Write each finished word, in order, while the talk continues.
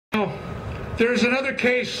There's another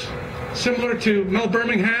case similar to Mel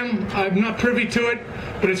Birmingham. I'm not privy to it,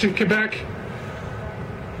 but it's in Quebec.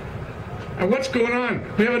 And what's going on?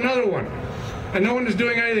 We have another one, and no one is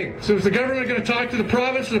doing anything. So is the government going to talk to the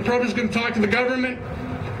province? Is the province going to talk to the government?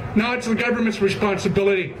 No, it's the government's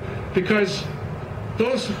responsibility, because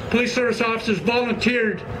those police service officers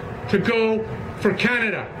volunteered to go for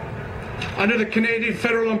Canada under the Canadian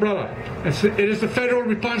federal umbrella. It is the federal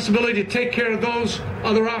responsibility to take care of those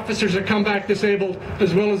other officers that come back disabled,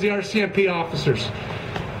 as well as the RCMP officers.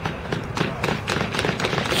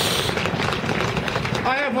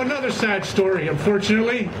 I have another sad story,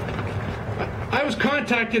 unfortunately. I was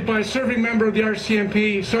contacted by a serving member of the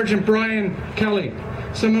RCMP, Sergeant Brian Kelly.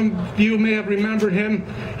 Some of you may have remembered him.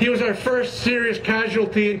 He was our first serious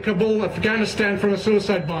casualty in Kabul, Afghanistan, from a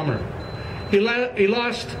suicide bomber. He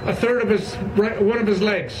lost a third of one of his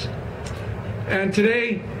legs, and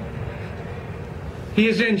today he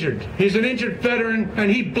is injured. He's an injured veteran,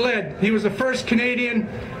 and he bled. He was the first Canadian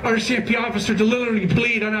RCMP officer to literally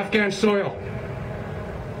bleed on Afghan soil.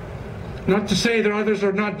 Not to say that others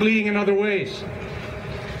are not bleeding in other ways.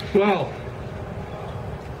 Well,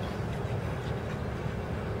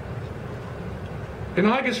 in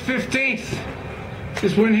August 15th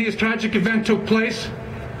is when his tragic event took place,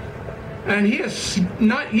 and he has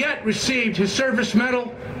not yet received his service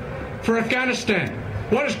medal for Afghanistan.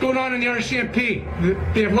 What is going on in the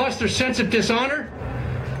RCMP? They have lost their sense of dishonor?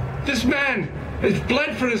 This man has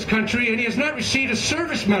bled for this country, and he has not received a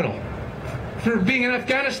service medal for being in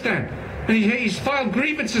Afghanistan. And he's filed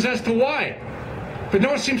grievances as to why, but no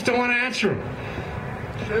one seems to want to answer him.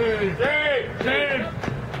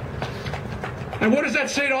 And what does that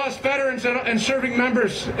say to us veterans and serving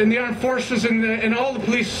members in the armed forces and in all the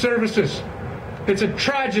police services? It's a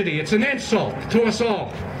tragedy. It's an insult to us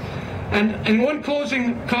all. And in one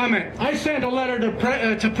closing comment, I sent a letter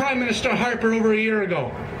to Prime Minister Harper over a year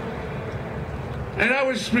ago. And I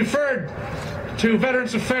was referred to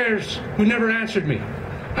Veterans Affairs, who never answered me.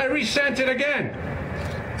 I resent it again.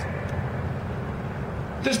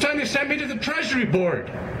 This time they sent me to the Treasury Board.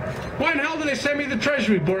 Why in hell did they send me to the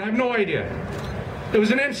Treasury Board? I have no idea. It was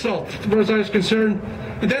an insult, as far as I was concerned.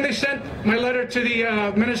 And then they sent my letter to the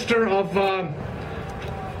Minister of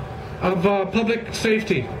Public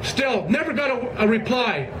Safety. Still, never got a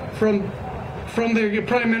reply from the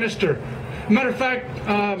Prime Minister. Matter of fact,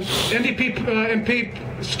 NDP MP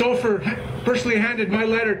Stouffer personally handed my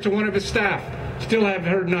letter to one of his staff. Still have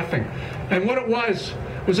heard nothing. And what it was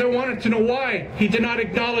I wanted to know why he did not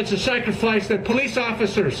acknowledge the sacrifice that police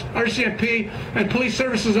officers, RCMP, and police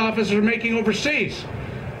services officers are making overseas.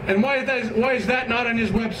 And why is that not on his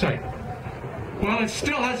website? Well, it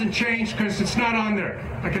still hasn't changed because it's not on there.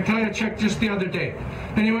 I can tell you, I checked just the other day.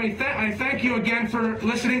 Anyway, I thank you again for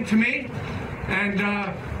listening to me. And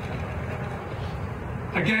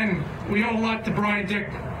again, we owe a lot to Brian Dick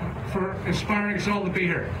for inspiring us all to be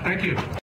here. Thank you.